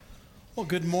Well,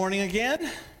 good morning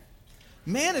again.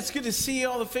 Man, it's good to see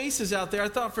all the faces out there. I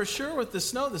thought for sure with the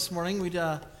snow this morning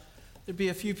there'd be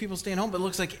a few people staying home, but it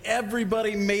looks like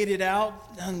everybody made it out.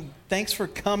 And thanks for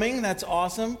coming. That's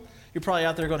awesome. You're probably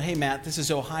out there going, hey, Matt, this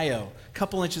is Ohio. A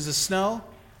couple inches of snow.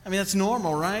 I mean, that's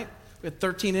normal, right? We had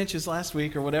 13 inches last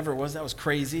week or whatever it was. That was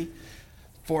crazy.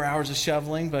 4 hours of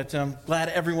shoveling, but glad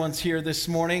everyone's here this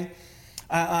morning.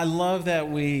 I love that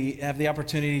we have the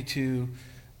opportunity to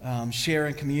share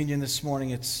in communion this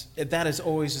morning. That is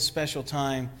always a special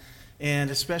time,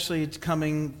 and especially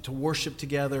coming to worship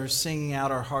together, singing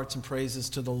out our hearts and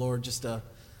praises to the Lord. Just a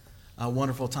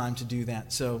wonderful time to do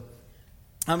that. So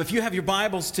if you have your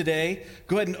Bibles today,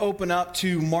 go ahead and open up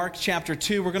to Mark chapter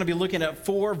 2. We're going to be looking at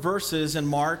 4 verses in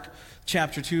Mark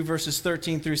chapter 2, verses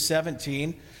 13 through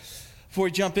 17. Before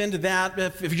we jump into that,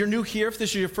 if you're new here, if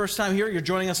this is your first time here, you're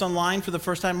joining us online for the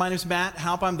first time, my name is Matt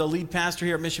Halp. I'm the lead pastor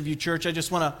here at Mission View Church. I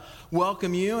just want to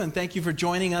welcome you and thank you for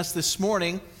joining us this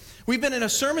morning. We've been in a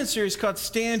sermon series called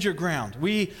Stand Your Ground.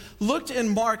 We looked in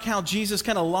Mark how Jesus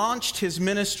kind of launched his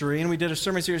ministry, and we did a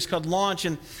sermon series called Launch,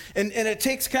 and it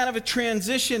takes kind of a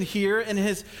transition here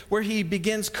in where he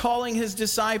begins calling his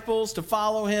disciples to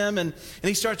follow him, and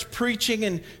he starts preaching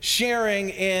and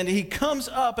sharing, and he comes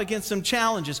up against some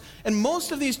challenges. And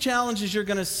most of these challenges you're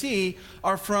going to see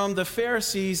are from the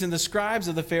Pharisees and the scribes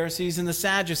of the Pharisees and the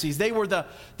Sadducees. They were the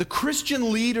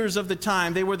Christian leaders of the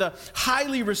time. They were the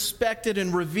highly respected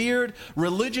and revered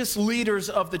religious leaders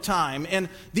of the time. And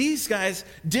these guys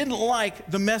didn't like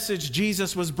the message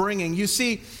Jesus was bringing. You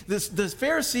see, the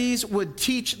Pharisees would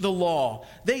teach the law.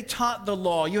 They taught the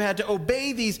law. You had to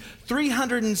obey these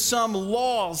 300 and some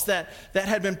laws that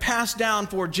had been passed down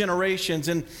for generations.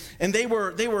 And they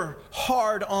were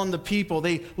hard on the people.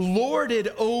 They lorded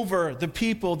over the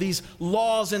people, these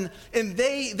laws. And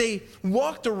they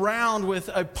walked around with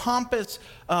a pompous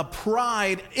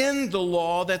pride in the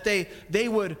law that they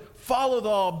would follow the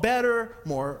law better,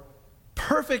 more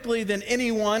perfectly than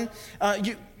anyone.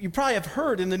 You probably have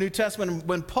heard in the New Testament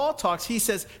when Paul talks, he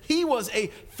says he was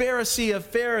a Pharisee of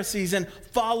Pharisees and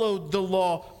followed the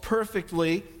law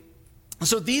perfectly.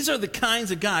 So these are the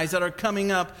kinds of guys that are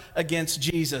coming up against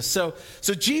Jesus. So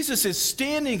Jesus is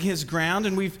standing his ground,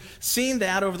 and we've seen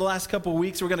that over the last couple of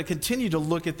weeks. We're going to continue to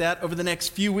look at that over the next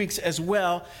few weeks as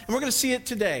well. And we're going to see it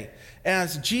today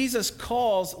as Jesus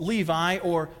calls Levi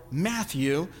or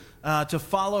Matthew to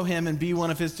follow him and be one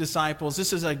of his disciples.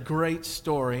 This is a great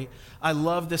story. I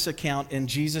love this account in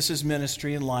Jesus'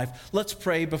 ministry and life. Let's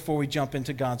pray before we jump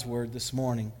into God's word this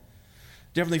morning.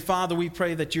 Dear Heavenly Father, we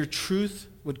pray that your truth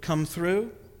would come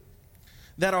through,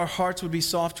 that our hearts would be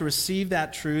soft to receive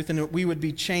that truth, and that we would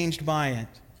be changed by it.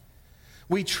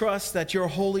 We trust that your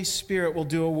Holy Spirit will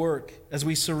do a work as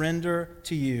we surrender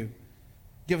to you.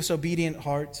 Give us obedient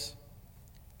hearts.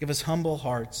 Give us humble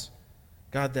hearts.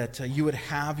 God, that you would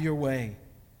have your way.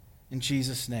 In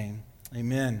Jesus' name,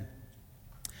 amen.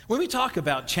 When we talk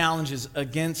about challenges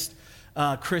against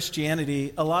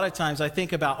Christianity, a lot of times I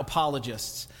think about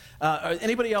apologists.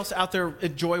 Anybody else out there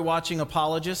enjoy watching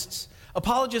apologists?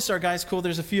 Apologists are guys, cool,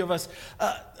 there's a few of us.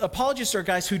 Apologists are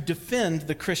guys who defend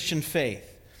the Christian faith.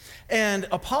 And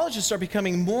apologists are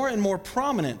becoming more and more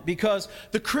prominent because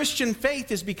the Christian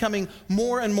faith is becoming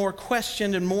more and more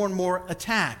questioned and more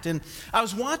attacked. And I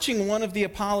was watching one of the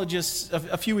apologists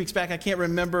a few weeks back. I can't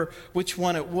remember which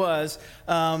one it was.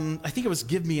 I think it was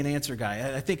Give Me an Answer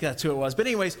guy. I think that's who it was. But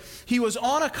anyways, he was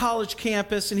on a college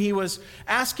campus and he was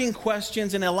asking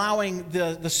questions and allowing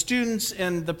the students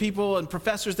and the people and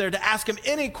professors there to ask him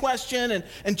any question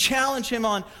and challenge him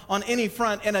on any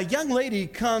front. And a young lady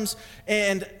comes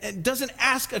and doesn't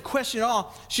ask a question at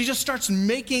all. She just starts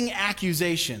making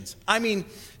accusations. I mean,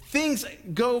 things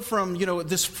go from,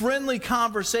 this friendly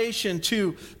conversation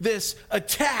to this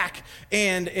attack,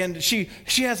 and she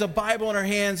has a Bible in her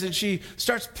hands, and she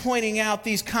starts pointing out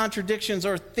these contradictions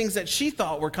or things that she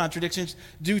thought were contradictions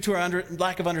due to her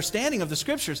lack of understanding of the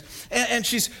scriptures. And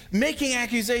she's making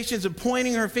accusations and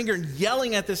pointing her finger and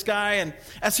yelling at this guy, and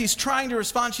as he's trying to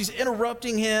respond, she's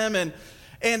interrupting him, and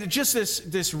just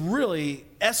this really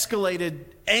escalated,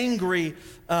 angry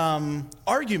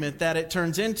argument that it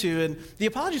turns into. And the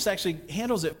apologist actually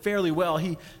handles it fairly well.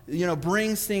 He,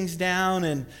 brings things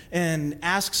down and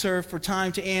asks her for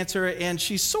time to answer. And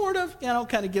she sort of,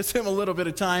 kind of gives him a little bit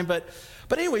of time. But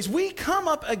anyways, we come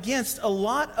up against a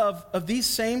lot of these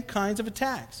same kinds of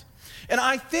attacks. And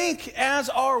I think as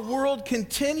our world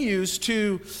continues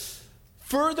to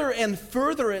further and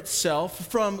further itself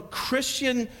from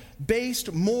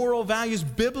Christian-based moral values,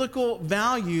 biblical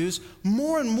values,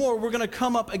 more and more we're going to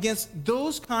come up against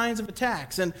those kinds of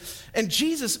attacks. And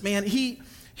Jesus, man, he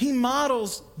he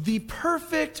models the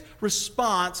perfect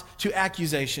response to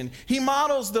accusation. He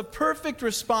models the perfect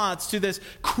response to this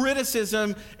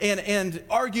criticism and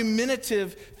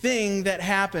argumentative thing that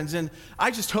happens. And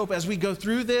I just hope as we go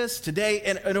through this today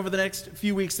and over the next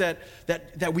few weeks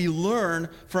that we learn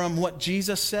from what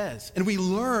Jesus says. And we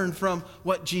learn from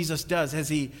what Jesus does as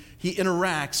he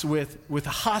interacts with a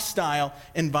hostile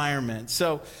environment.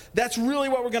 So that's really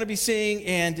what we're going to be seeing,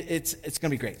 and it's going to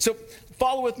be great. So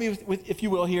follow with me, if you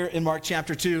will, here in Mark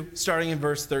chapter 2, starting in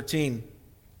verse 13.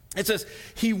 It says,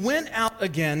 "He went out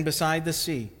again beside the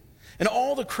sea, and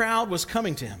all the crowd was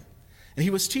coming to him, and he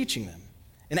was teaching them.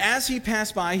 And as he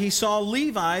passed by, he saw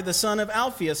Levi, the son of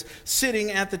Alphaeus,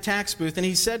 sitting at the tax booth, and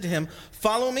he said to him,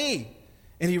 'Follow me.'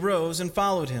 And he rose and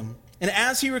followed him. And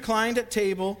as he reclined at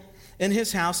table in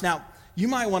his house," now, you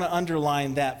might want to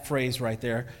underline that phrase right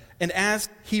there, "and as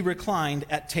he reclined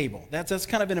at table." That's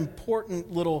kind of an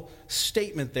important little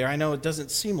statement there. I know it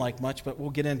doesn't seem like much, but we'll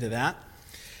get into that.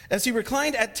 "As he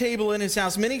reclined at table in his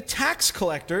house, many tax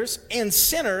collectors and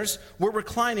sinners were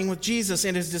reclining with Jesus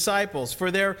and his disciples, for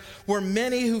there were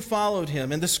many who followed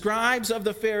him. And the scribes of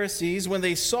the Pharisees, when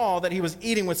they saw that he was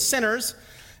eating with sinners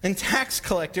and tax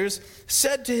collectors,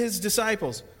 said to his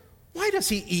disciples, 'Why does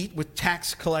he eat with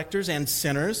tax collectors and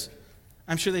sinners?'"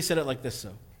 I'm sure they said it like this,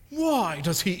 though. "Why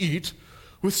does he eat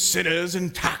with sinners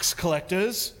and tax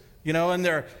collectors?" You know, and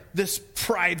they're this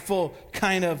prideful,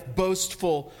 kind of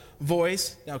boastful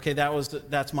voice. Okay,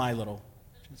 that's my little.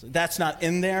 That's not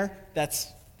in there. That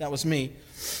was me.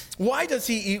 "Why does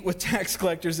he eat with tax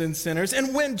collectors and sinners?"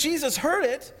 And when Jesus heard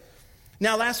it,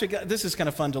 now last week, this is kind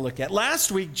of fun to look at.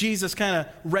 Last week, Jesus kind of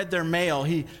read their mail.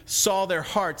 He saw their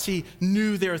hearts. He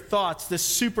knew their thoughts. This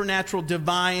supernatural,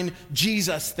 divine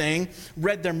Jesus thing,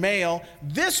 read their mail.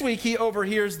 This week, he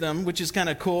overhears them, which is kind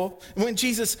of cool. When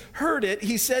Jesus heard it,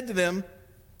 he said to them,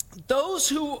 "Those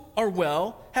who are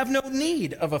well have no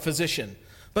need of a physician,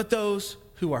 but those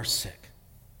who are sick.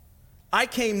 I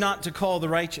came not to call the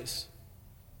righteous,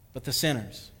 but the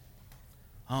sinners."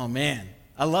 Oh, man.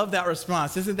 I love that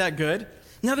response. Isn't that good?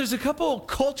 Now, there's a couple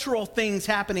cultural things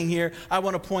happening here I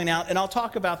want to point out, and I'll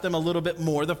talk about them a little bit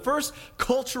more. The first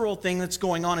cultural thing that's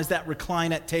going on is that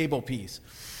recline at table piece.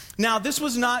 Now, this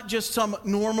was not just some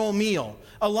normal meal.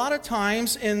 A lot of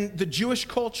times in the Jewish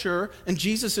culture in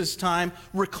Jesus' time,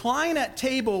 recline at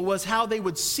table was how they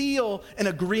would seal an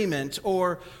agreement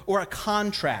or a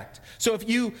contract. So if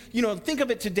you think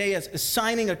of it today as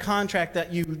signing a contract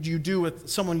that you do with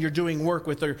someone you're doing work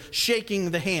with, or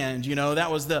shaking the hand,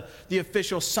 that was the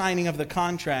official signing of the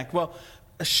contract. Well,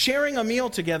 sharing a meal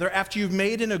together after you've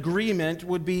made an agreement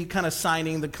would be kind of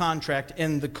signing the contract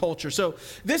in the culture. So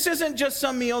this isn't just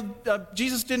some meal.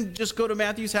 Jesus didn't just go to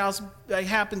Matthew's house by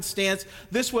happenstance.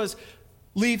 This was,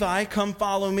 "Levi, come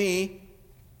follow me."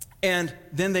 And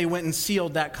then they went and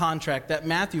sealed that contract that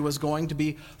Matthew was going to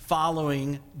be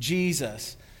following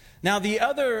Jesus. Now, the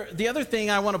other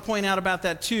thing I want to point out about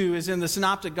that too is in the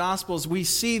Synoptic Gospels, we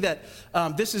see that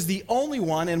this is the only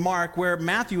one in Mark where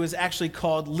Matthew is actually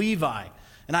called Levi.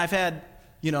 And I've had,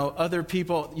 other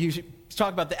people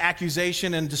talk about the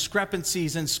accusation and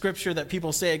discrepancies in Scripture that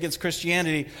people say against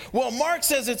Christianity. Well, Mark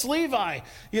says it's Levi,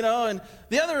 and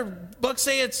the other books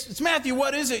say it's Matthew.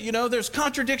 What is it? There's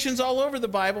contradictions all over the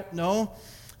Bible. No,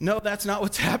 that's not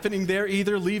what's happening there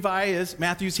either. Levi is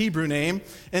Matthew's Hebrew name,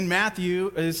 and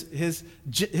Matthew is his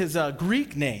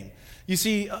Greek name. You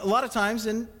see, a lot of times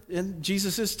in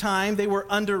Jesus' time, they were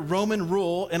under Roman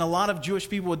rule, and a lot of Jewish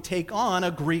people would take on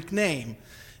a Greek name.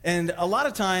 And a lot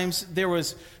of times,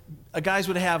 guys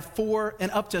would have 4 and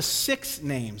up to 6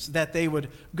 names that they would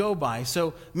go by.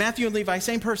 So Matthew and Levi,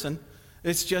 same person.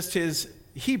 It's just his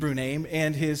Hebrew name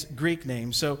and his Greek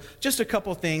name. So just a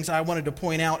couple things I wanted to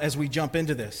point out as we jump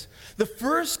into this. The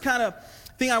first kind of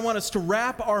thing I want us to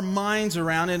wrap our minds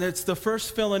around, and it's the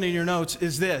first fill-in your notes,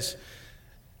 is this.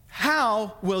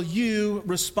 How will you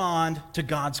respond to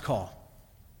God's call?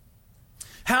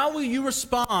 How will you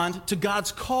respond to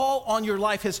God's call on your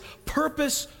life, his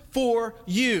purpose for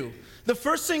you? The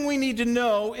first thing we need to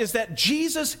know is that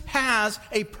Jesus has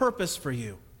a purpose for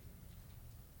you.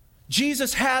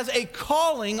 Jesus has a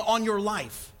calling on your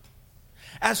life.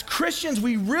 As Christians,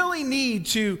 we really need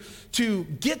to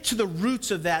get to the roots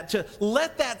of that, to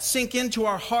let that sink into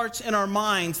our hearts and our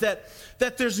minds, that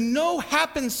there's no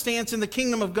happenstance in the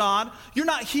kingdom of God. You're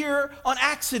not here on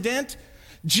accident.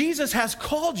 Jesus has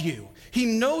called you. He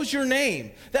knows your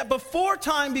name. That before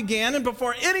time began and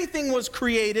before anything was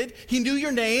created, he knew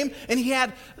your name, and he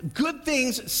had good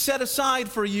things set aside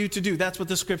for you to do. That's what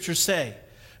the scriptures say.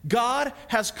 God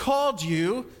has called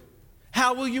you.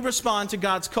 How will you respond to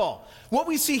God's call? What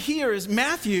we see here is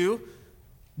Matthew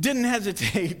didn't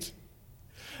hesitate.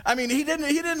 I mean, he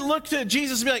didn't look to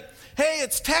Jesus and be like, hey,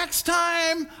 it's tax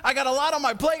time. I got a lot on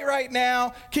my plate right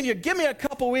now. Can you give me a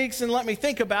couple weeks and let me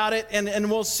think about it, and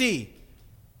we'll see.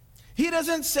 He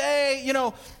doesn't say,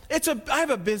 I have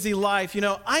a busy life.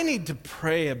 I need to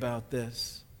pray about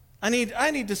this. I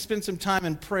need to spend some time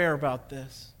in prayer about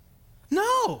this.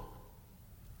 No,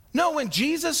 when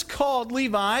Jesus called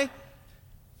Levi,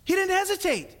 he didn't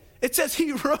hesitate. It says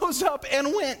he rose up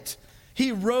and went.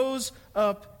 He rose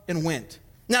up and went.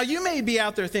 Now, you may be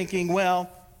out there thinking, well,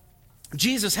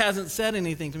 Jesus hasn't said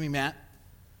anything to me, Matt.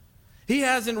 He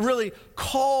hasn't really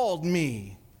called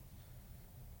me.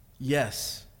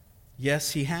 Yes,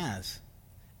 he has.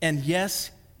 And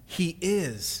yes, he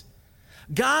is.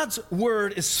 God's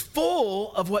word is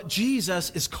full of what Jesus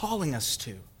is calling us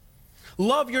to.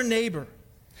 Love your neighbor.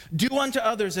 Do unto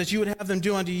others as you would have them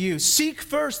do unto you. Seek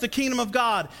first the kingdom of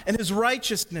God and his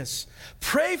righteousness.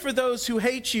 Pray for those who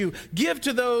hate you. Give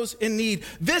to those in need.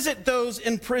 Visit those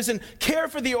in prison. Care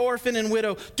for the orphan and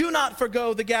widow. Do not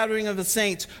forgo the gathering of the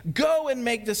saints. Go and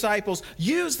make disciples.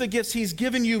 Use the gifts he's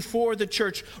given you for the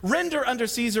church. Render unto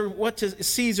Caesar what is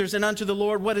Caesar's, and unto the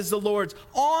Lord what is the Lord's.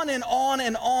 On and on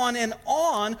and on and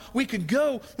on we could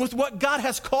go with what God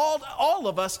has called all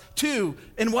of us to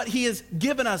and what he has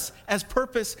given us as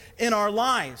purpose in our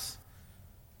lives.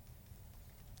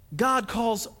 God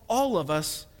calls all of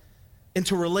us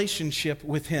into relationship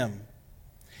with him.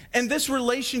 And this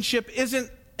relationship isn't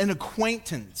an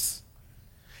acquaintance.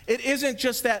 It isn't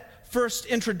just that first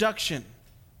introduction.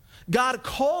 God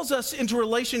calls us into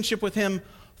relationship with him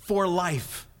for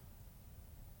life.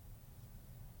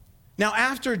 Now,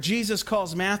 after Jesus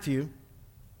calls Matthew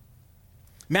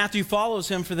follows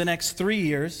him for the next 3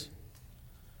 years,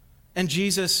 and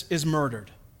Jesus is murdered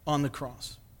on the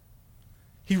cross.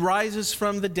 He rises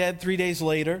from the dead 3 days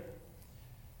later,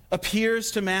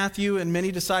 appears to Matthew and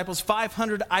many disciples,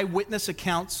 500 eyewitness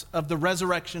accounts of the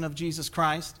resurrection of Jesus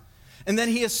Christ, and then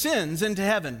he ascends into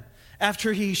heaven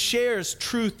after he shares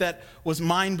truth that was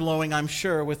mind-blowing, I'm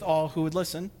sure, with all who would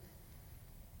listen.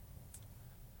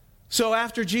 So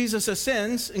after Jesus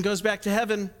ascends and goes back to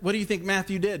heaven, what do you think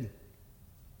Matthew did?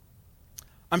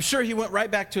 I'm sure he went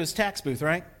right back to his tax booth,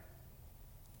 right?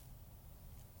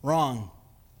 Wrong.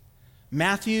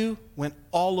 Matthew went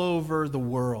all over the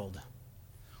world.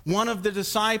 One of the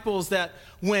disciples that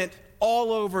went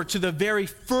all over to the very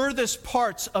furthest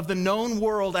parts of the known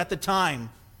world at the time,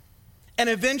 and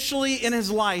eventually in his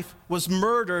life was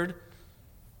murdered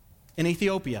in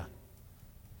Ethiopia.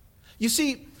 You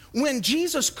see, when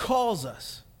Jesus calls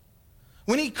us,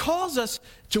 when he calls us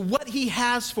to what he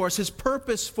has for us, his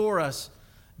purpose for us,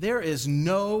 there is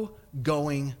no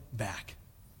going back.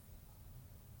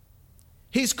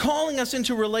 He's calling us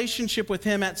into relationship with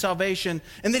him at salvation,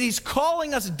 and then he's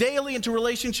calling us daily into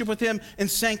relationship with him in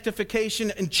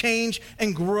sanctification and change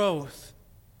and growth.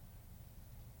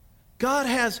 God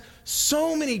has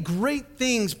so many great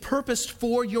things purposed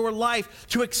for your life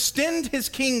to extend his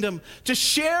kingdom, to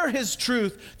share his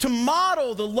truth, to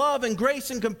model the love and grace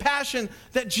and compassion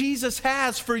that Jesus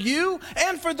has for you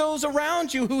and for those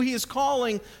around you who he is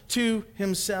calling to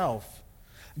himself.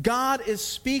 God is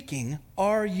speaking.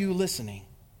 Are you listening?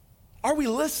 Are we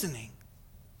listening?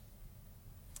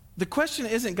 The question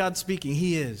isn't God speaking.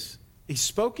 He is. He's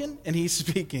spoken and he's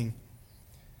speaking.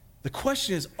 The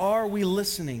question is, are we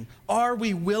listening? Are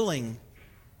we willing?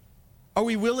 Are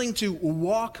we willing to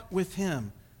walk with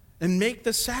him and make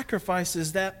the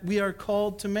sacrifices that we are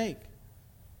called to make?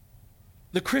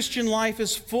 The Christian life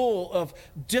is full of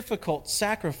difficult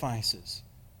sacrifices.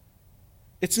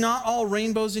 It's not all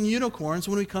rainbows and unicorns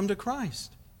when we come to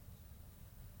Christ.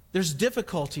 There's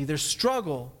difficulty, there's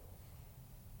struggle,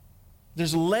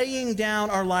 there's laying down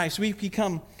our lives. We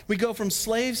go from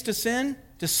slaves to sin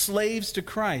to slaves to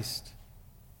Christ.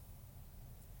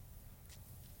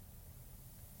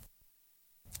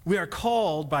 We are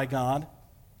called by God,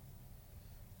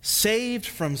 saved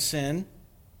from sin,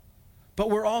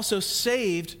 but we're also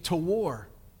saved to war,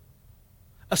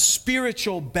 a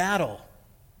spiritual battle.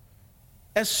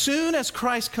 As soon as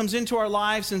Christ comes into our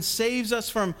lives and saves us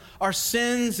from our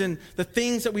sins and the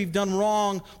things that we've done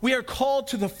wrong, we are called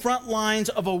to the front lines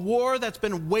of a war that's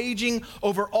been waging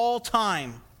over all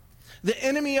time. The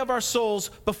enemy of our souls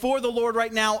before the Lord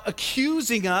right now,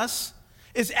 accusing us,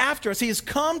 is after us. He has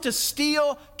come to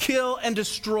steal, kill, and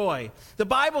destroy. The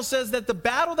Bible says that the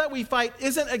battle that we fight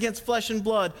isn't against flesh and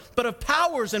blood, but of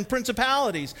powers and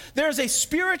principalities. There's a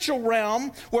spiritual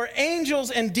realm where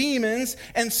angels and demons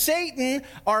and Satan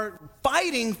are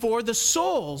fighting for the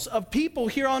souls of people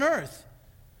here on earth.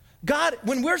 God,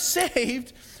 when we're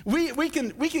saved, we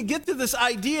can get to this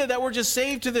idea that we're just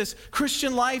saved to this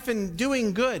Christian life and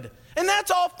doing good. And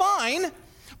that's all fine.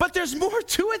 But there's more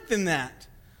to it than that.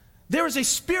 There is a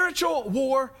spiritual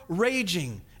war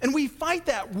raging, and we fight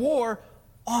that war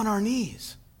on our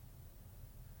knees.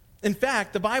 In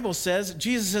fact, the Bible says,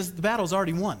 Jesus says the battle's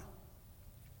already won.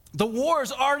 The war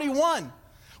is already won.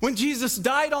 When Jesus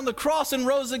died on the cross and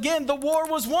rose again, the war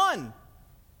was won.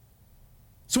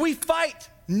 So we fight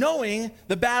knowing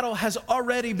the battle has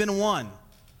already been won.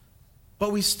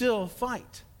 But we still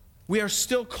fight. We are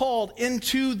still called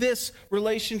into this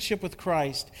relationship with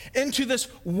Christ, into this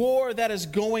war that is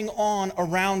going on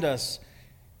around us,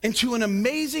 into an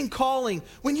amazing calling.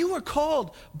 When you were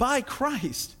called by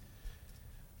Christ,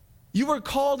 you were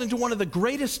called into one of the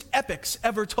greatest epics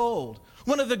ever told,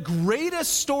 one of the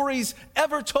greatest stories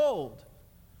ever told.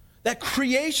 That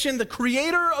creation, the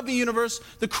creator of the universe,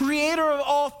 the creator of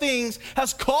all things,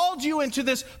 has called you into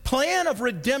this plan of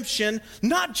redemption,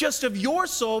 not just of your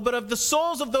soul, but of the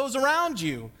souls of those around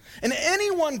you. And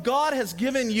anyone God has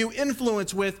given you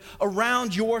influence with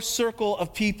around your circle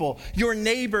of people, your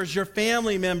neighbors, your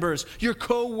family members, your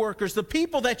co-workers, the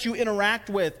people that you interact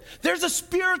with. There's a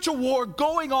spiritual war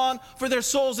going on for their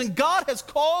souls, and God has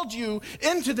called you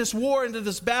into this war, into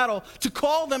this battle, to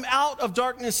call them out of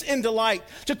darkness into light,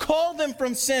 to call them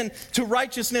from sin to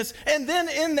righteousness. And then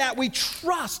in that, we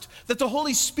trust that the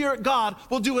Holy Spirit God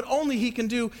will do what only He can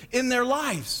do in their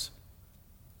lives.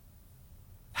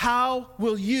 How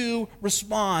will you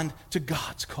respond to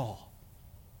God's call?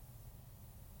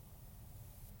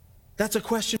 That's a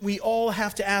question we all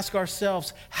have to ask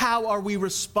ourselves. How are we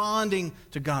responding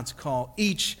to God's call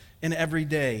each and every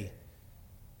day?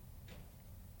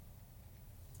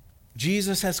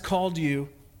 Jesus has called you,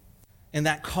 and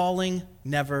that calling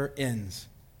never ends.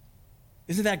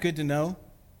 Isn't that good to know?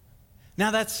 Now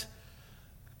that's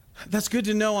good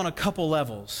to know on a couple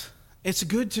levels. It's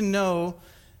good to know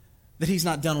that He's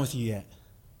not done with you yet,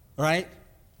 right?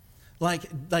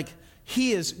 Like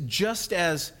He is just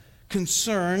as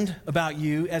concerned about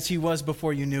you as He was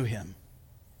before you knew Him.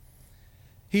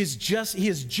 He is just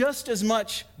as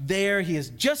much there. He is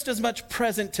just as much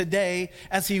present today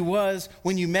as He was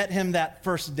when you met Him that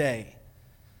first day.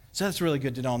 So that's really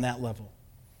good to know on that level.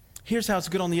 Here's how it's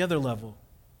good on the other level.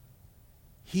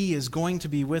 He is going to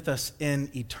be with us in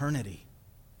eternity.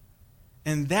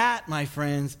 And that, my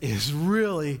friends, is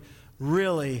really,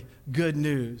 really good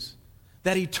news.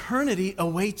 That eternity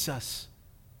awaits us.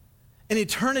 An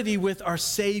eternity with our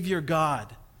Savior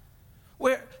God.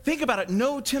 Where, think about it,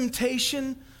 no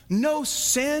temptation, no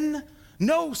sin,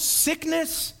 no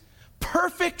sickness,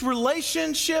 perfect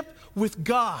relationship with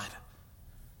God.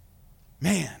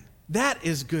 Man, that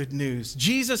is good news.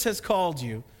 Jesus has called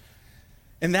you,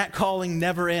 and that calling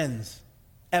never ends.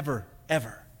 Ever,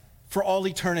 ever. For all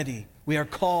eternity, we are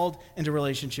called into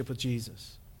relationship with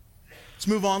Jesus. Let's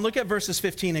move on. Look at verses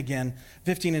 15 again,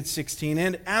 15 and 16.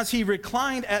 And as He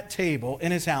reclined at table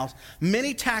in His house,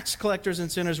 many tax collectors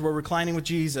and sinners were reclining with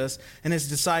Jesus and His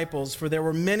disciples, for there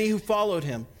were many who followed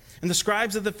Him. And the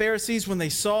scribes of the Pharisees, when they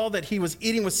saw that He was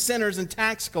eating with sinners and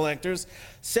tax collectors,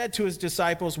 said to His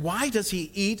disciples, "Why does He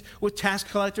eat with tax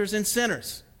collectors and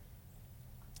sinners?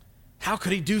 How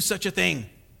could He do such a thing?"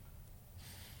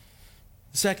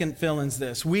 The second fill-in's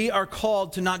this. We are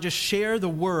called to not just share the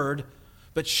word,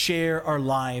 but share our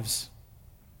lives.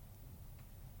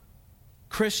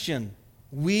 Christian,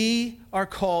 we are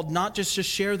called not just to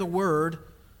share the word,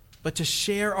 but to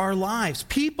share our lives.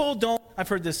 People don't, I've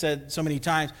heard this said so many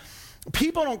times,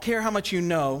 people don't care how much you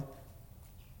know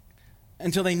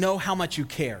until they know how much you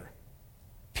care.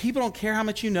 People don't care how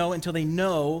much you know until they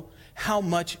know how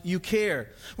much you care.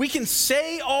 We can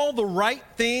say all the right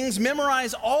things,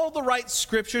 memorize all the right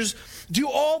scriptures, do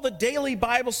all the daily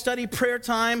Bible study, prayer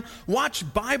time,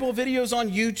 watch Bible videos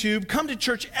on YouTube, come to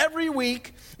church every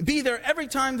week, be there every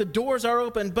time the doors are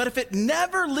open. But if it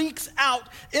never leaks out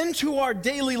into our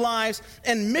daily lives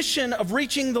and mission of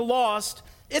reaching the lost,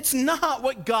 it's not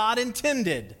what God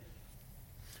intended.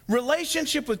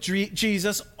 Relationship with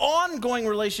Jesus, ongoing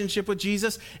relationship with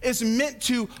Jesus, is meant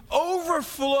to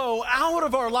overflow out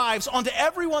of our lives onto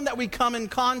everyone that we come in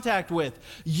contact with.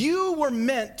 You were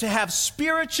meant to have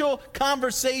spiritual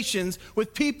conversations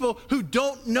with people who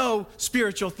don't know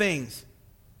spiritual things.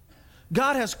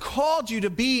 God has called you to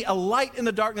be a light in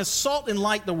the darkness, salt and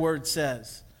light, the word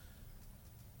says.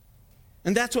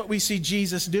 And that's what we see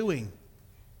Jesus doing.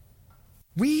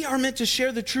 We are meant to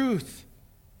share the truth.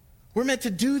 We're meant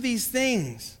to do these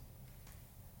things,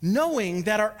 knowing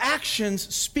that our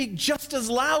actions speak just as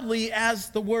loudly as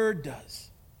the word does.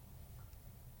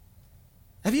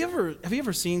 Have you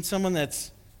ever seen someone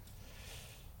that's,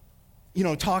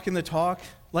 talking the talk?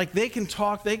 Like they can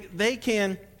talk, they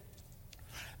can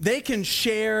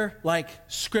share like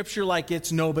scripture like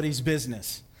it's nobody's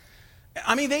business.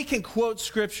 I mean, they can quote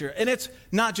scripture, and it's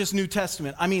not just New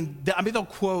Testament. I mean, they'll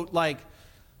quote like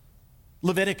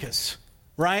Leviticus,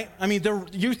 right? I mean,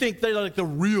 you think they're like the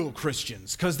real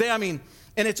Christians because and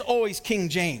it's always King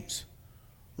James,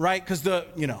 right? Because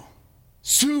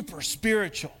super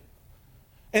spiritual.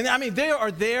 And I mean, they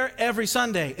are there every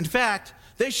Sunday. In fact,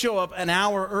 they show up an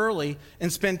hour early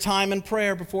and spend time in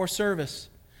prayer before service.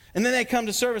 And then they come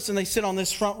to service and they sit on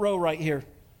this front row right here.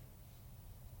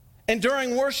 And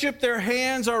during worship, their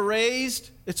hands are raised.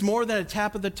 It's more than a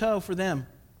tap of the toe for them.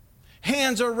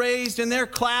 Hands are raised and they're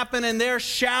clapping and they're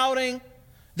shouting.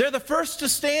 They're the first to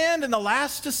stand and the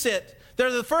last to sit.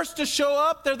 They're the first to show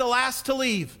up. They're the last to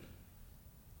leave.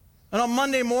 And on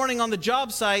Monday morning on the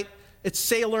job site, it's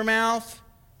sailor mouth.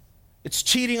 It's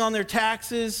cheating on their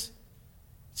taxes.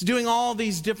 It's doing all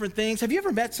these different things. Have you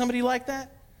ever met somebody like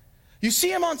that? You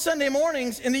see them on Sunday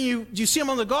mornings, and then you see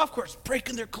them on the golf course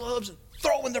breaking their clubs and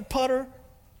throwing their putter.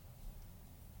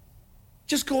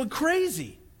 Just going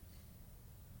crazy.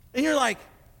 And you're like,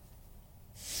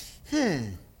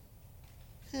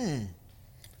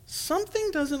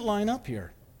 something doesn't line up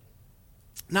here.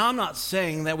 Now, I'm not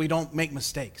saying that we don't make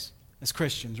mistakes as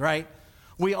Christians, right?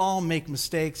 We all make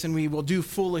mistakes, and we will do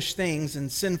foolish things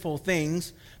and sinful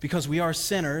things because we are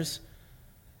sinners.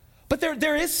 But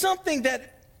there is something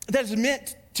that is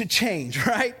meant to change,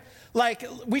 right? Like,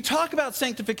 we talk about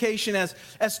sanctification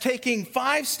as taking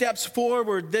 5 steps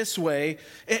forward this way,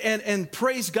 and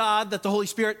praise God that the Holy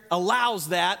Spirit allows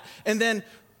that. And then,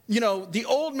 the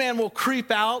old man will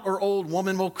creep out, or old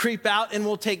woman will creep out, and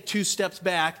we'll take 2 steps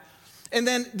back. And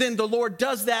then the Lord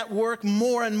does that work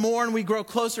more and more, and we grow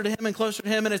closer to Him and closer to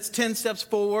Him, and it's 10 steps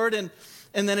forward, and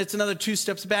then it's another 2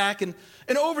 steps back. And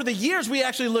over the years, we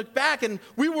actually look back, and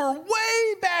we were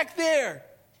way back there.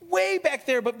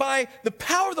 But by the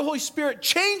power of the Holy Spirit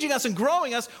changing us and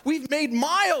growing us, we've made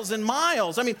miles and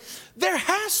miles. I mean, there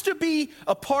has to be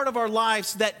a part of our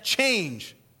lives that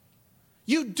change.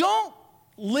 You don't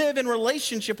live in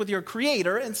relationship with your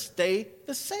Creator and stay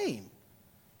the same.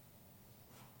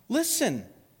 Listen.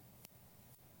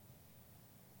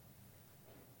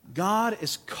 God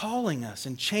is calling us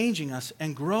and changing us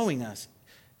and growing us.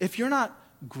 If you're not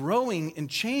growing and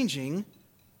changing,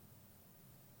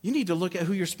 you need to look at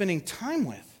who you're spending time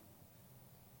with.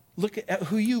 Look at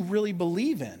who you really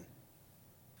believe in.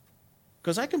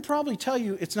 Because I can probably tell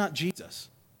you it's not Jesus.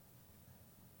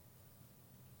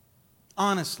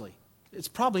 Honestly, it's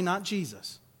probably not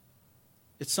Jesus.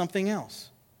 It's something else.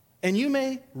 And you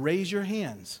may raise your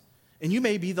hands, and you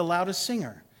may be the loudest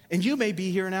singer, and you may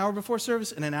be here an hour before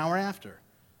service and an hour after.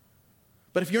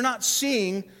 But if you're not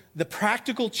seeing the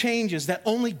practical changes that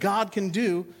only God can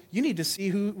do, you need to see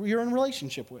who you're in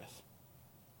relationship with.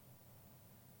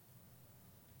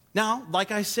 Now,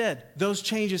 like I said, those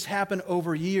changes happen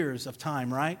over years of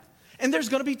time, right? And there's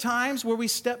going to be times where we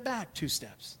step back 2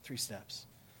 steps, 3 steps.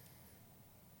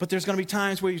 But there's going to be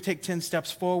times where you take 10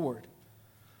 steps forward.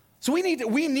 So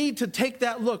we need to take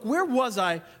that look. Where was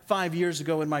I 5 years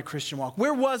ago in my Christian walk?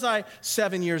 Where was I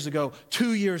 7 years ago,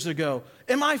 2 years ago?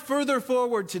 Am I further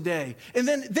forward today? And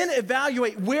then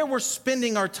evaluate where we're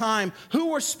spending our time, who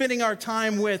we're spending our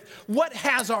time with, what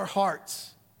has our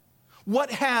hearts, what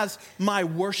has my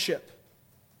worship.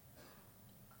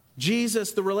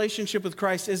 Jesus, the relationship with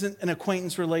Christ isn't an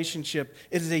acquaintance relationship.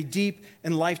 It is a deep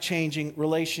and life-changing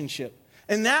relationship.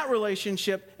 And that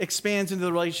relationship expands into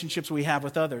the relationships we have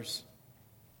with others.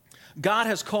 God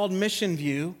has called Mission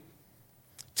View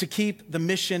to keep the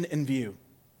mission in view.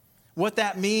 What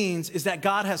that means is that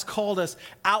God has called us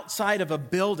outside of a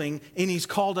building, and He's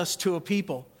called us to a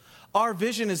people. Our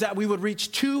vision is that we would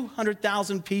reach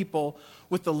 200,000 people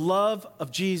with the love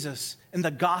of Jesus and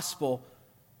the gospel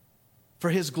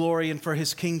for His glory and for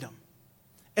His kingdom.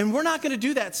 And we're not going to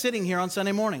do that sitting here on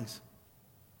Sunday mornings.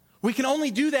 We can only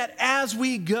do that as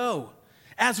we go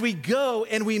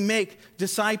and we make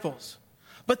disciples.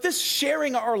 But this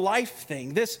sharing our life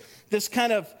thing, this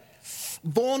kind of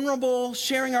vulnerable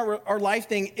sharing our life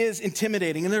thing is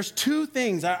intimidating. And there's 2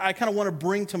 things I kind of want to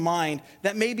bring to mind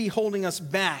that may be holding us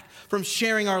back from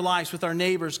sharing our lives with our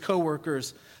neighbors,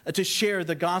 coworkers, to share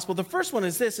the gospel. The first one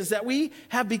is that we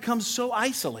have become so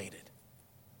isolated.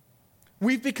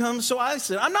 We've become so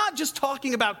isolated. I'm not just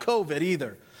talking about COVID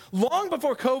either. Long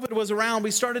before COVID was around,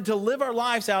 we started to live our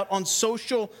lives out on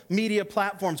social media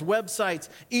platforms, websites,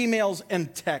 emails,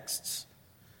 and texts.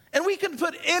 And we can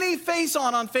put any face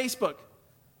on Facebook.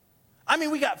 I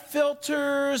mean, we got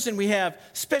filters, and we have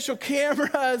special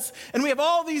cameras, and we have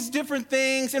all these different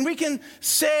things, and we can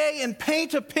say and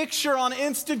paint a picture on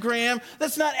Instagram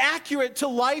that's not accurate to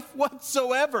life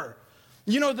whatsoever.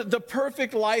 You know, the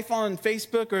perfect life on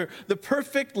Facebook or the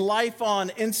perfect life on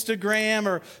Instagram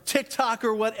or TikTok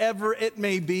or whatever it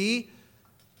may be.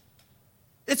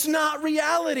 It's not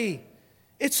reality.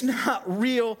 It's not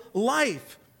real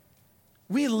life.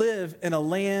 We live in a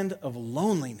land of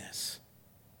loneliness.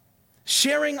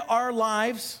 Sharing our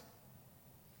lives,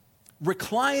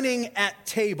 reclining at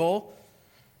table,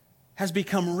 has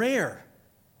become rare,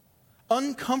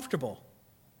 uncomfortable,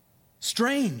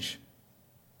 strange.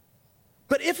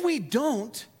 But if we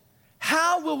don't,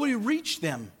 how will we reach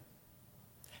them?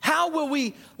 How will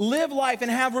we live life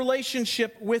and have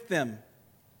relationship with them?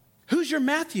 Who's your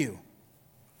Matthew?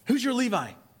 Who's your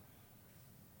Levi?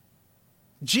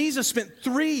 Jesus spent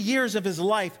 3 years of his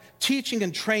life teaching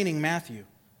and training Matthew.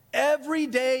 Every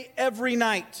day, every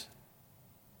night.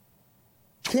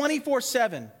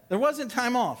 24/7. There wasn't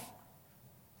time off.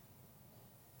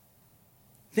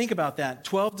 Think about that.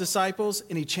 12 disciples,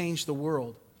 and he changed the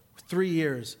world. 3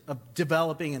 years of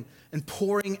developing and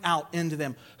pouring out into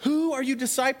them. Who are you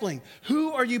discipling?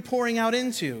 Who are you pouring out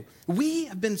into? We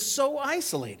have been so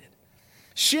isolated.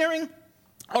 Sharing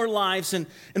our lives and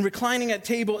reclining at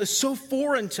table is so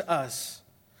foreign to us,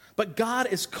 but God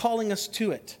is calling us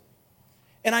to it.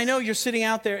 And I know you're sitting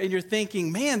out there and you're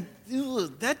thinking, man,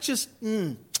 that just,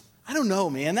 I don't know,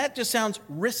 man, that just sounds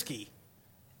risky.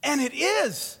 And it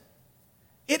is.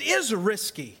 It is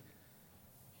risky.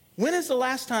 When is the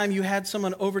last time you had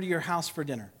someone over to your house for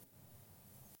dinner?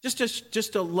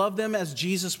 Just to love them as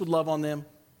Jesus would love on them,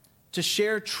 to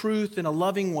share truth in a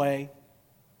loving way,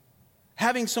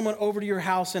 having someone over to your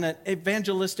house in an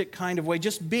evangelistic kind of way,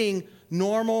 just being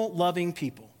normal, loving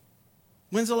people.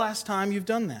 When's the last time you've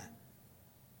done that?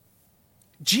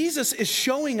 Jesus is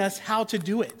showing us how to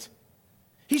do it.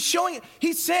 He's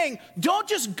saying, don't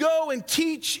just go and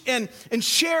teach and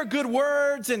share good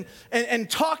words and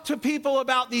talk to people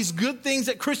about these good things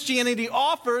that Christianity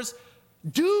offers.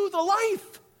 Do the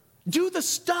life. Do the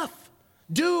stuff.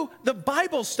 Do the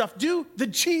Bible stuff. Do the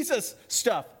Jesus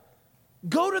stuff.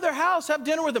 Go to their house, have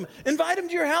dinner with them. Invite them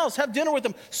to your house, have dinner with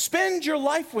them. Spend your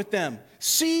life with them.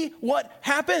 See what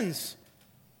happens.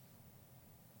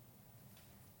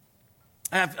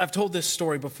 I've told this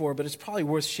story before, but it's probably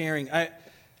worth sharing. I'm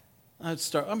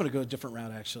going to go a different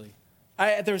route, actually.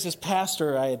 There was this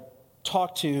pastor I had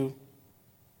talked to.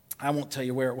 I won't tell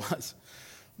you where it was.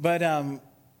 But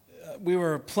we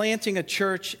were planting a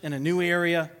church in a new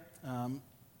area,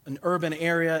 an urban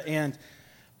area, and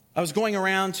I was going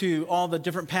around to all the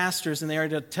different pastors in the area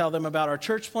to tell them about our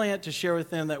church plant, to share with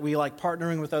them that we like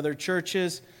partnering with other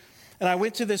churches. And I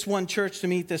went to this one church to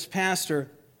meet this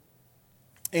pastor.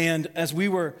 And as we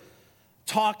were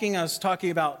talking, I was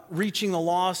talking about reaching the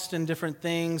lost and different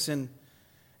things. And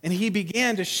he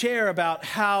began to share about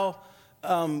how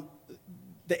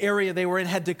the area they were in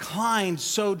had declined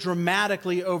so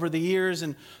dramatically over the years,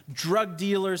 and drug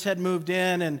dealers had moved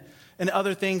in and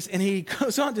other things. And he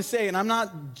goes on to say, and I'm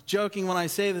not joking when I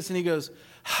say this, and he goes,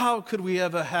 how could we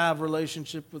ever have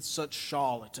relationship with such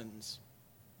charlatans?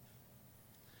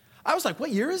 I was like,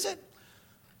 what year is it?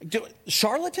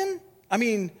 Charlatan? I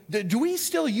mean, do we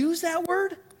still use that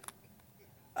word?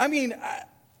 I mean,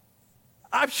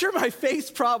 I'm sure my face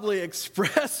probably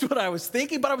expressed what I was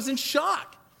thinking, but I was in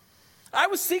shock. I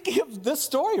was thinking of this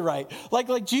story, right?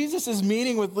 Like Jesus is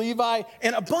meeting with Levi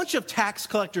and a bunch of tax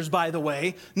collectors, by the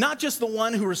way, not just the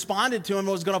one who responded to him and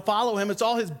was going to follow him. It's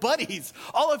all his buddies,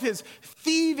 all of his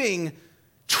thieving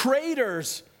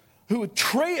traitors who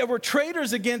were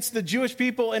traitors against the Jewish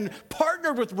people and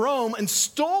partnered with Rome and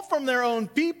stole from their own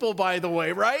people, by the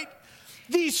way, right?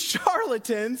 These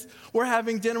charlatans were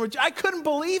having dinner with, I couldn't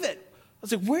believe it. I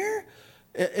was like, where?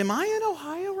 Am I in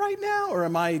Ohio right now? Or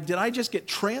did I just get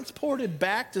transported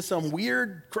back to some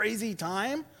weird, crazy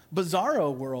time?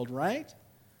 Bizarro world, right?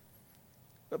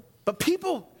 But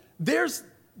people, there is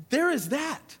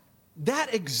that.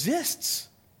 That exists.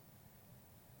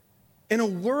 In a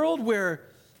world where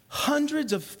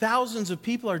hundreds of thousands of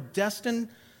people are destined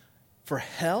for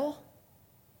hell,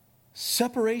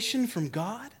 separation from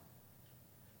God,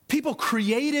 people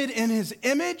created in his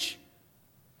image,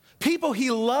 people he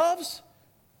loves.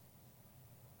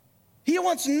 He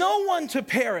wants no one to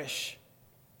perish.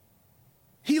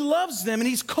 He loves them, and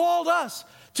he's called us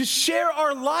to share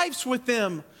our lives with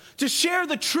them, to share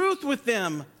the truth with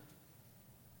them.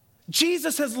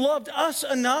 Jesus has loved us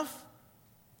enough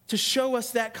to show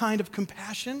us that kind of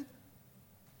compassion.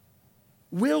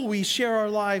 Will we share our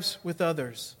lives with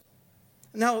others?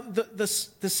 Now, the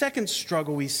second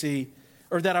struggle we see,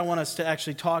 or that I want us to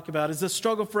actually talk about, is the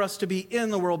struggle for us to be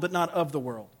in the world but not of the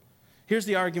world. Here's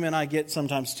the argument I get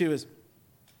sometimes too is,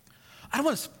 I don't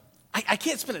want to I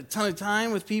can't spend a ton of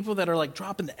time with people that are like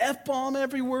dropping the F-bomb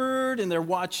every word and they're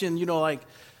watching, like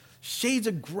Shades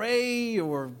of Grey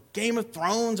or Game of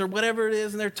Thrones or whatever it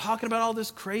is, and they're talking about all this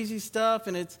crazy stuff,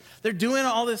 and they're doing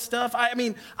all this stuff. I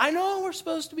mean, I know we're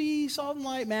supposed to be salt and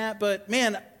light, Matt, but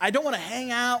man, I don't want to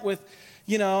hang out with,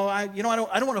 I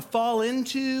don't want to fall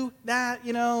into that,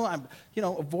 I'm,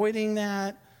 avoiding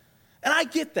that. And I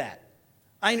get that.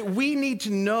 We need to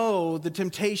know the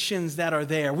temptations that are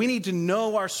there. We need to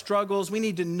know our struggles. We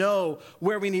need to know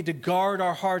where we need to guard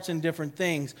our hearts in different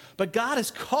things. But God is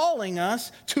calling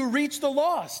us to reach the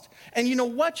lost. And you know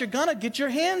what? You're going to get your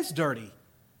hands dirty.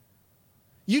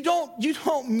 You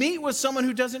don't meet with someone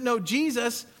who doesn't know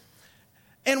Jesus,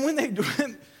 and when they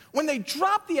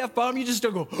drop the F-bomb, you just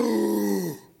don't go,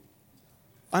 oh,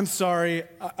 I'm sorry,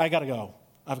 I got to go.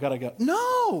 I've got to go.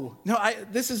 No,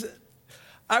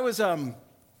 I was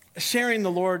sharing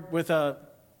the Lord with a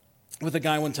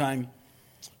guy one time,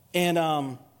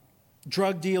 and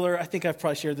drug dealer. I think I've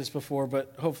probably shared this before,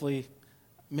 but hopefully,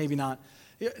 maybe not.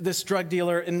 This drug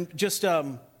dealer, and just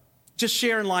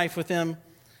sharing life with him.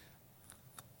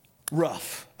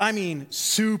 Rough. I mean,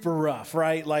 super rough,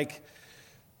 right? Like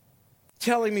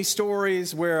telling me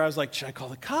stories where I was like, should I call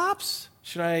the cops?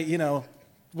 Should I,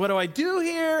 what do I do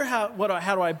here? How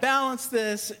do I balance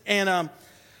this? And a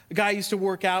guy I used to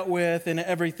work out with and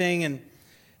everything. And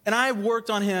I worked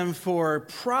on him for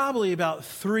probably about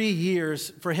 3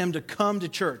 years for him to come to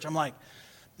church. I'm like,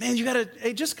 man,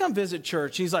 hey, just come visit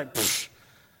church. He's like,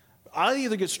 I'll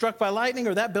either get struck by lightning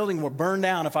or that building will burn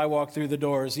down if I walk through the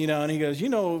doors, And he goes, you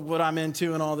know what I'm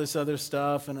into and all this other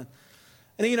stuff. And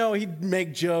he'd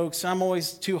make jokes. I'm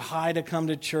always too high to come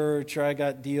to church, or I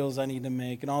got deals I need to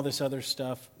make and all this other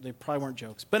stuff. They probably weren't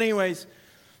jokes. But anyways,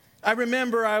 I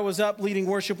remember I was up leading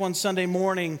worship one Sunday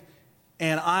morning,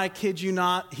 and I kid you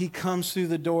not, he comes through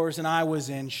the doors, and I was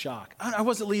in shock. I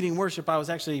wasn't leading worship. I was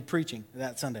actually preaching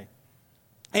that Sunday.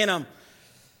 And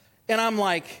I'm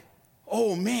like,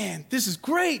 oh, man, this is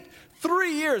great.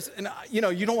 3 years. And, you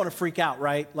don't want to freak out,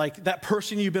 right? Like that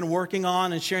person you've been working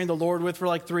on and sharing the Lord with for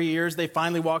like 3 years, they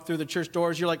finally walk through the church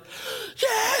doors. You're like,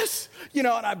 yes!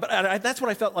 But that's what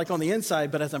I felt like on the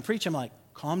inside. But as I'm preaching, I'm like,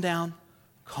 calm down,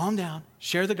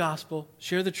 share the gospel,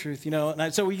 share the truth,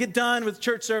 And so we get done with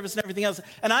church service and everything else,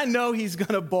 and I know he's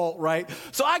going to bolt, right?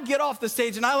 So I get off the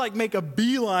stage, and I make a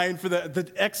beeline for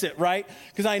the exit, right?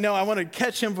 Because I know I want to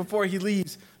catch him before he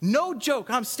leaves. No joke.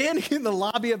 I'm standing in the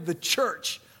lobby of the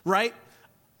church, right?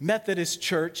 Methodist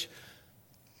church,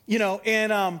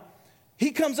 and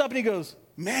he comes up and he goes,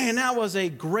 man, that was a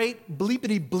great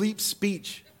bleepity bleep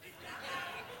speech.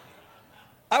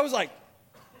 I was like,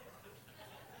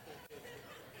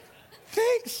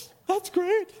 thanks, that's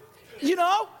great,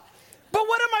 But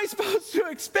what am I supposed to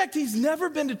expect? He's never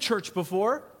been to church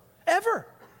before, ever.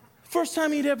 First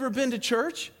time he'd ever been to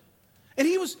church. And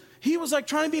he was like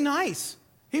trying to be nice.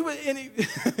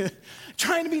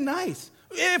 Trying to be nice.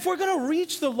 If we're going to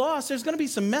reach the lost, there's going to be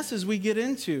some messes we get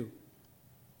into.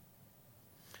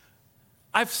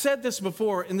 I've said this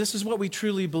before, and this is what we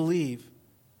truly believe.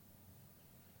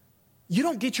 You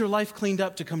don't get your life cleaned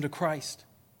up to come to Christ.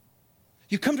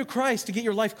 You come to Christ to get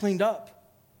your life cleaned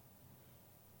up.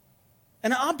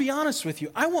 And I'll be honest with you,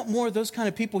 I want more of those kind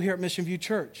of people here at Mission View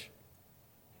Church.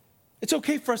 It's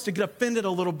okay for us to get offended a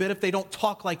little bit if they don't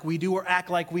talk like we do or act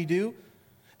like we do.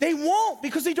 They won't,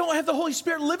 because they don't have the Holy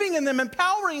Spirit living in them,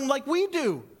 empowering them like we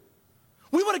do.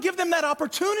 We want to give them that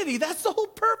opportunity. That's the whole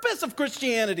purpose of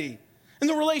Christianity and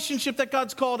the relationship that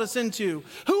God's called us into.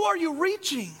 Who are you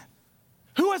reaching?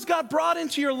 Who has God brought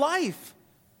into your life?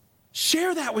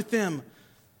 Share that with them.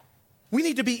 We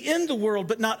need to be in the world,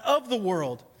 but not of the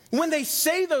world. When they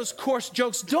say those coarse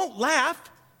jokes, don't laugh.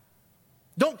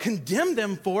 Don't condemn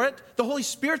them for it. The Holy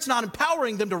Spirit's not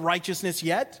empowering them to righteousness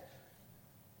yet.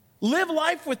 Live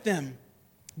life with them.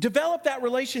 Develop that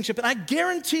relationship. And I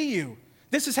guarantee you,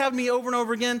 this has happened to me over and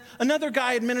over again. Another guy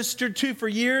I had ministered to for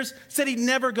years said he'd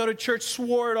never go to church,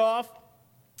 swore it off.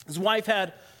 His wife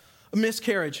had a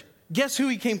miscarriage. Guess who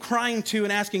he came crying to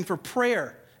and asking for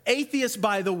prayer? Atheist,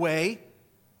 by the way.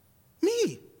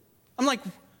 Me. I'm like,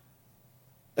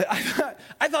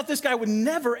 I thought this guy would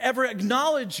never, ever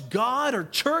acknowledge God or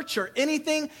church or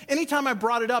anything. Anytime I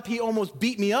brought it up, he almost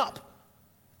beat me up.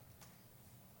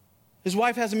 His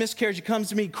wife has a miscarriage. He comes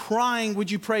to me crying,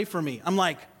 would you pray for me? I'm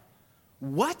like,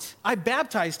 what? I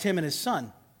baptized him and his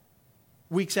son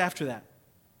weeks after that.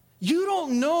 You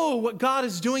don't know what God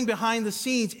is doing behind the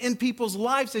scenes in people's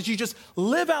lives as you just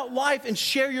live out life and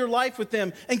share your life with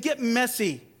them and get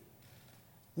messy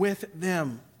with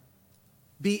them.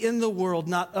 Be in the world,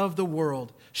 not of the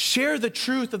world. Share the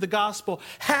truth of the gospel.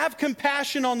 Have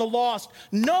compassion on the lost,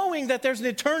 knowing that there's an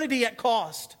eternity at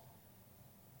cost.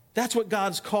 That's what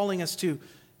God's calling us to.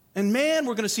 And man,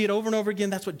 we're going to see it over and over again.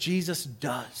 That's what Jesus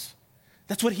does.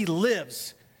 That's what he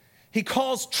lives. He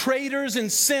calls traitors and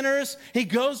sinners. He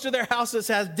goes to their houses,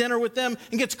 has dinner with them,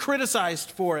 and gets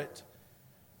criticized for it.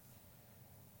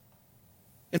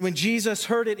 And when Jesus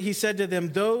heard it, he said to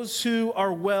them, "Those who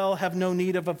are well have no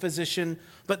need of a physician,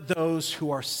 but those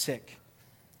who are sick."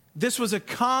 This was a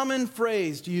common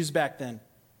phrase to use back then.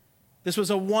 This was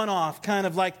a one-off, kind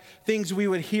of like things we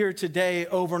would hear today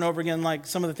over and over again, like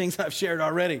some of the things I've shared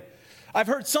already. I've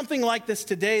heard something like this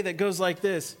today that goes like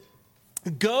this: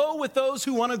 go with those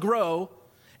who want to grow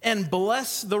and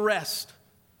bless the rest.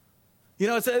 You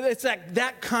know, it's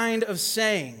that kind of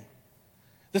saying.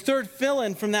 The third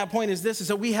fill-in from that point is this, is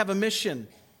that we have a mission.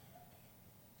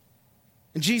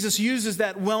 And Jesus uses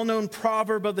that well-known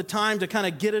proverb of the time to kind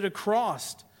of get it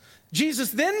across.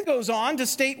 Jesus then goes on to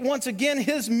state once again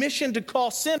his mission to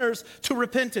call sinners to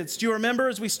repentance. Do you remember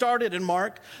as we started in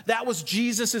Mark? That was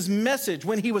Jesus' message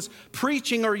when he was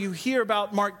preaching, or you hear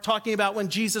about Mark talking about when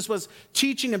Jesus was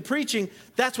teaching and preaching,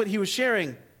 that's what he was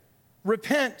sharing.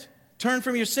 Repent, turn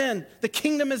from your sin. The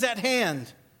kingdom is at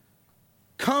hand.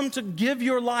 Come to give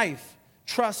your life.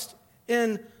 Trust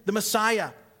in the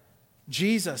Messiah,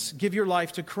 Jesus. Give your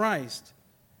life to Christ.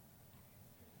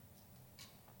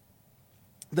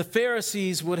 The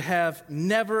Pharisees would have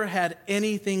never had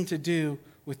anything to do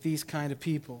with these kind of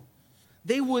people.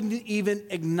 They wouldn't even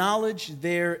acknowledge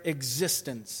their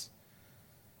existence.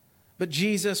 But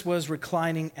Jesus was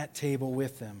reclining at table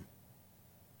with them.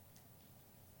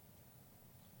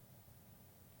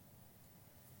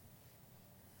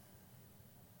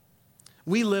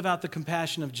 We live out the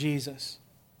compassion of Jesus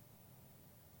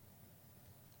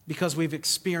because we've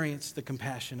experienced the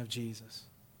compassion of Jesus.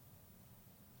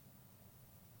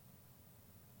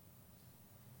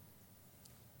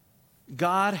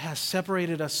 God has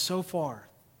separated us so far.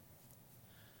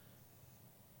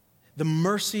 The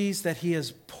mercies that he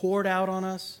has poured out on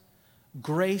us,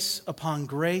 grace upon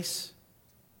grace.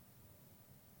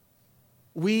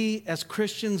 We as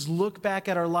Christians look back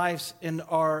at our lives and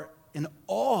are in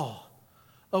awe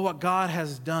of what God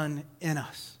has done in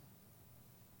us.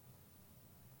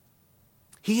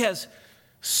 He has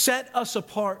set us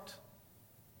apart,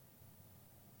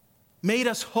 made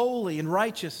us holy and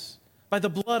righteous by the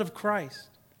blood of Christ.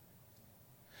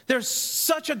 There's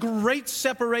such a great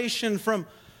separation from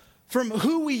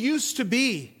who we used to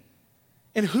be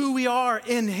and who we are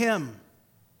in him,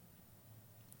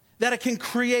 that it can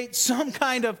create some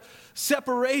kind of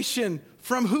separation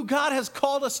from who God has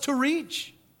called us to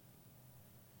reach.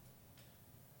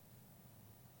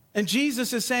 And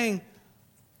Jesus is saying,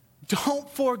 don't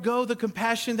forego the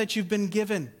compassion that you've been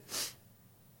given.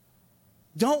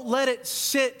 Don't let it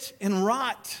sit and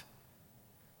rot.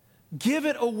 Give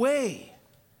it away.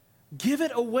 Give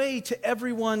it away to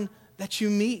everyone that you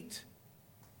meet.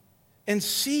 And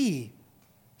see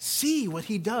what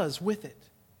he does with it.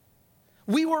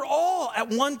 We were all at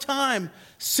one time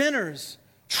sinners,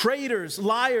 traitors,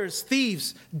 liars,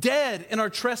 thieves, dead in our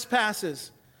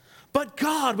trespasses. But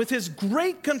God, with his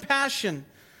great compassion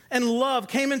and love,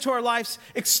 came into our lives,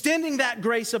 extending that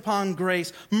grace upon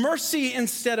grace, mercy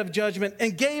instead of judgment,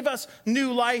 and gave us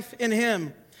new life in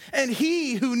him. And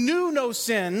he who knew no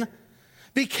sin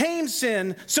became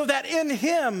sin, so that in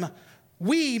him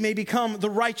we may become the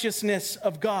righteousness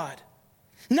of God.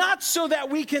 Not so that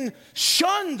we can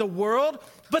shun the world,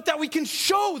 but that we can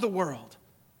show the world.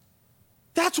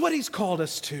 That's what he's called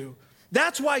us to.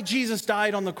 That's why Jesus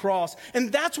died on the cross.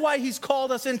 And that's why he's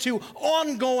called us into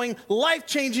ongoing,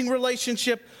 life-changing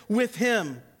relationship with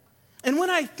him. And when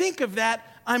I think of that,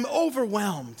 I'm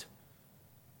overwhelmed.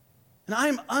 And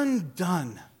I'm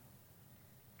undone.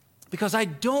 Because I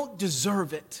don't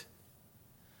deserve it.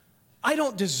 I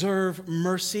don't deserve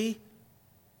mercy.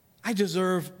 I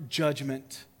deserve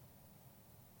judgment.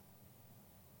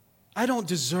 I don't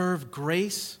deserve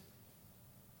grace,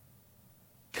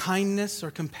 kindness,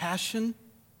 or compassion.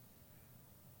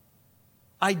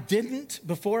 I didn't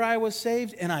before I was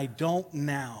saved, and I don't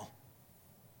now.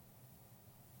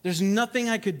 There's nothing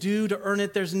I could do to earn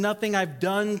it. There's nothing I've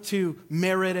done to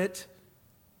merit it.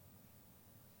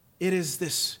 It is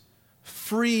this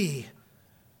free,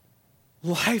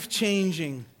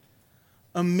 life-changing,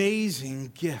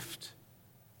 amazing gift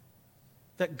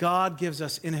that God gives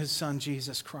us in his Son,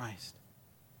 Jesus Christ.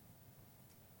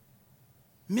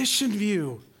 Mission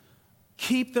view.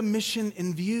 Keep the mission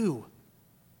in view.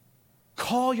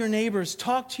 Call your neighbors,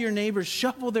 talk to your neighbors,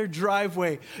 shovel their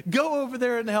driveway, go over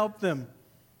there and help them.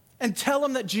 and tell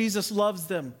them that Jesus loves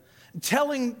them. Tell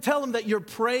them that you're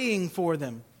praying for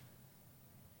them.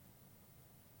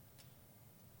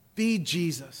 Be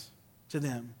Jesus to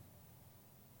them,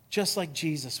 just like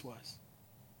Jesus was.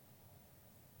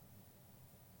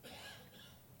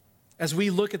 As we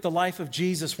look at the life of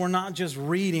Jesus, we're not just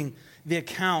reading the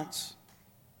accounts.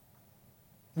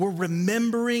 We're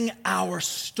remembering our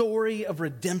story of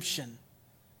redemption.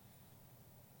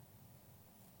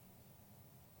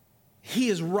 He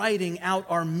is writing out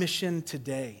our mission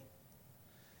today.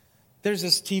 There's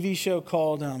this TV show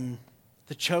called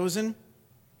The Chosen.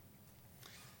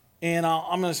 And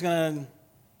I'm just going to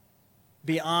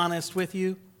be honest with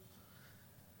you.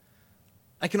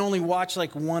 I can only watch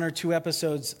like 1 or 2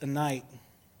 episodes a night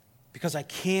because I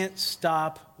can't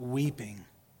stop weeping.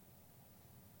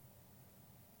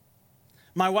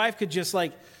 My wife could just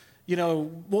we'll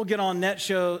get on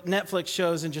Netflix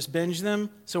shows and just binge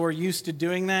them. So we're used to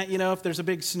doing that, if there's a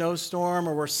big snowstorm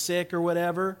or we're sick or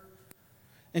whatever.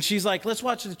 And she's like, let's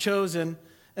watch The Chosen.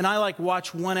 And I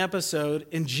watch 1 episode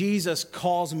and Jesus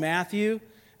calls Matthew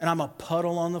and I'm a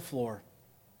puddle on the floor.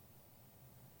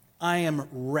 I am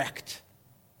wrecked.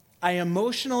 I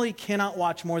emotionally cannot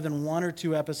watch more than 1 or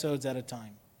 2 episodes at a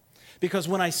time. Because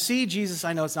when I see Jesus,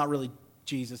 I know it's not really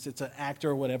Jesus, it's an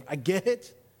actor or whatever. I get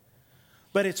it,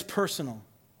 but it's personal.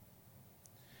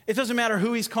 It doesn't matter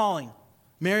who he's calling,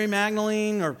 Mary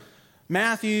Magdalene or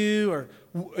Matthew or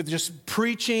just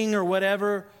preaching or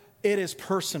whatever. It is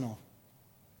personal.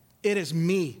 It is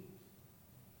me.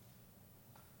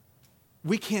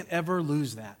 We can't ever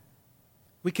lose that.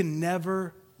 We can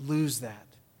never lose that.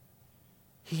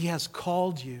 He has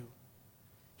called you.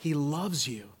 He loves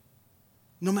you.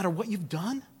 No matter what you've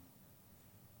done.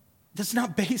 That's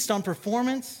not based on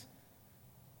performance,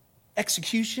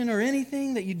 execution, or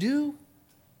anything that you do.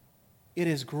 It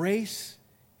is grace.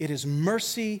 It is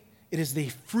mercy. It is the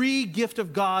free gift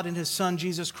of God in His Son,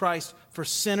 Jesus Christ, for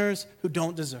sinners who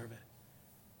don't deserve it.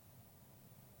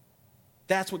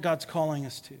 That's what God's calling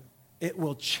us to. It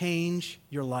will change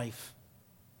your life.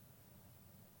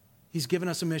 He's given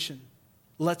us a mission.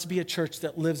 Let's be a church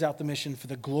that lives out the mission for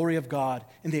the glory of God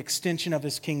and the extension of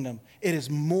His kingdom. It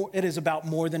is about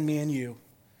more than me and you.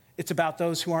 It's about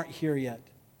those who aren't here yet.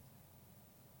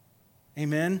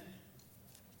 Amen?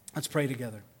 Let's pray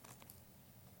together.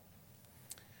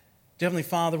 Dear Heavenly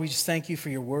Father, we just thank you for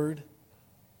your word.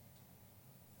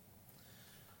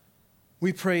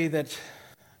 We pray that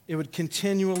it would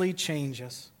continually change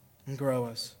us and grow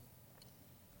us.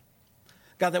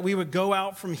 God, that we would go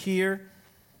out from here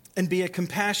and be a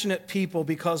compassionate people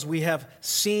because we have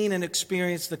seen and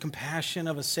experienced the compassion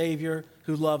of a Savior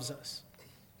who loves us.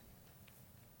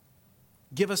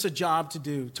 Give us a job to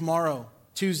do tomorrow,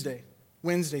 Tuesday,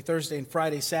 Wednesday, Thursday, and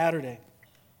Friday, Saturday.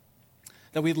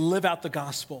 That we live out the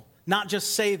gospel. Not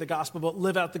just say the gospel, but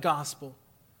live out the gospel.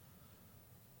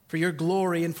 For your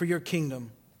glory and for your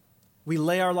kingdom. We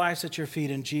lay our lives at your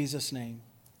feet in Jesus' name.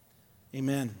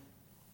 Amen.